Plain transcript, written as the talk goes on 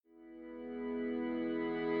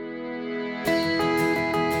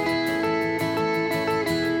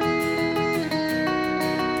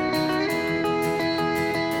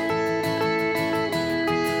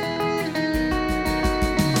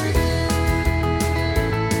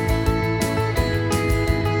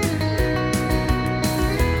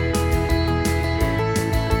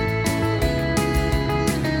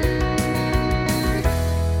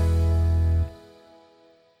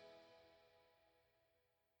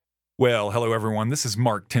Well, hello everyone. This is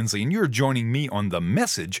Mark Tinsley, and you're joining me on The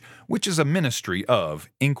Message, which is a ministry of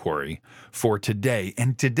inquiry for today.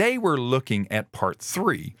 And today we're looking at part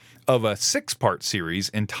 3 of a 6-part series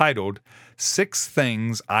entitled 6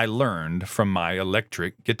 Things I Learned from My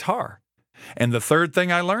Electric Guitar. And the third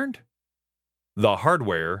thing I learned? The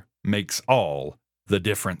hardware makes all the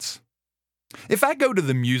difference. If I go to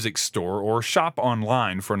the music store or shop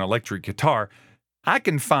online for an electric guitar, I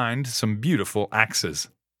can find some beautiful axes.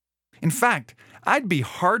 In fact, I'd be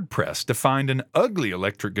hard-pressed to find an ugly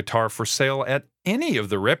electric guitar for sale at any of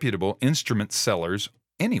the reputable instrument sellers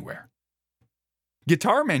anywhere.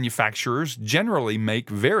 Guitar manufacturers generally make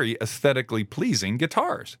very aesthetically pleasing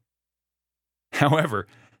guitars. However,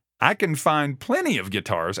 I can find plenty of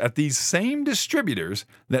guitars at these same distributors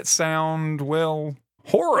that sound, well,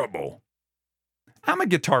 horrible. I'm a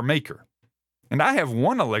guitar maker, and I have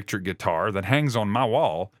one electric guitar that hangs on my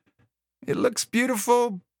wall. It looks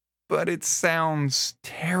beautiful, but it sounds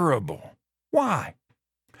terrible. Why?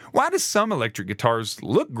 Why do some electric guitars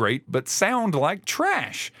look great but sound like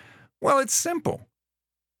trash? Well, it's simple.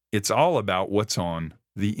 It's all about what's on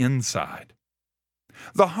the inside.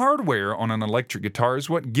 The hardware on an electric guitar is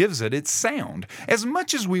what gives it its sound. As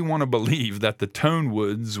much as we want to believe that the tone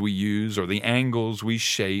woods we use or the angles we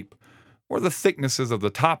shape or the thicknesses of the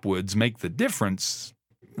top woods make the difference,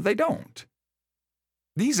 they don't.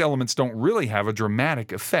 These elements don't really have a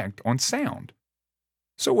dramatic effect on sound.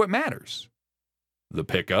 So what matters? The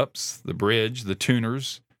pickups, the bridge, the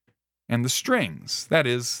tuners, and the strings, that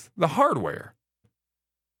is, the hardware.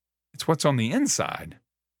 It's what's on the inside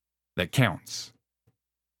that counts.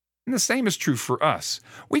 And the same is true for us.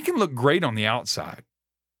 We can look great on the outside.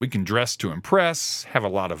 We can dress to impress, have a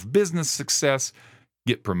lot of business success,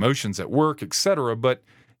 get promotions at work, etc. But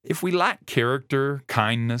if we lack character,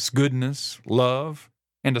 kindness, goodness, love,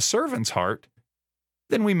 and a servant's heart,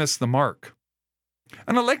 then we miss the mark.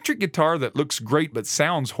 An electric guitar that looks great but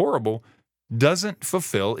sounds horrible doesn't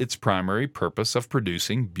fulfill its primary purpose of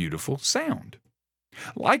producing beautiful sound.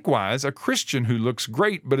 Likewise, a Christian who looks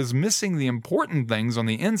great but is missing the important things on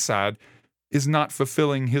the inside is not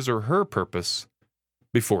fulfilling his or her purpose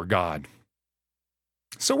before God.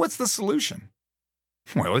 So what's the solution?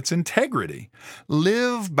 Well, it's integrity.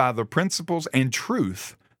 Live by the principles and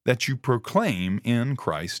truth that you proclaim in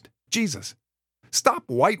Christ Jesus. Stop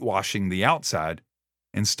whitewashing the outside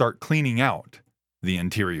and start cleaning out the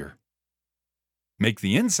interior. Make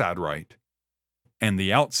the inside right, and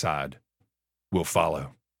the outside will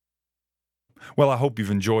follow. Well, I hope you've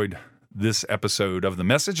enjoyed this episode of The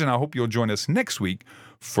Message, and I hope you'll join us next week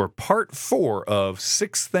for part 4 of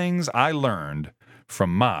 6 Things I Learned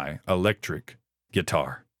from My Electric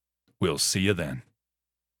Guitar. We'll see you then.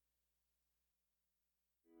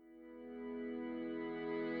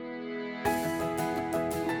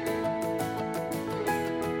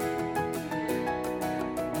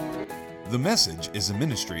 The Message is a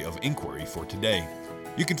ministry of inquiry for today.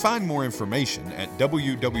 You can find more information at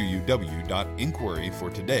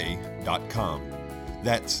www.inquiryfortoday.com.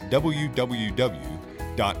 That's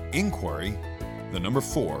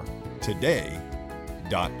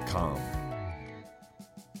www.inquiry4today.com.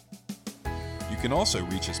 You can also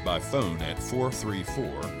reach us by phone at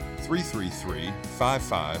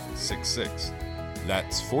 434-333-5566.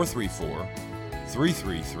 That's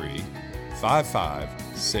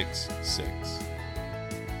 434-333-5566.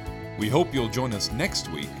 We hope you'll join us next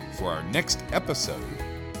week for our next episode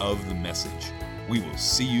of The Message. We will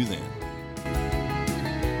see you then.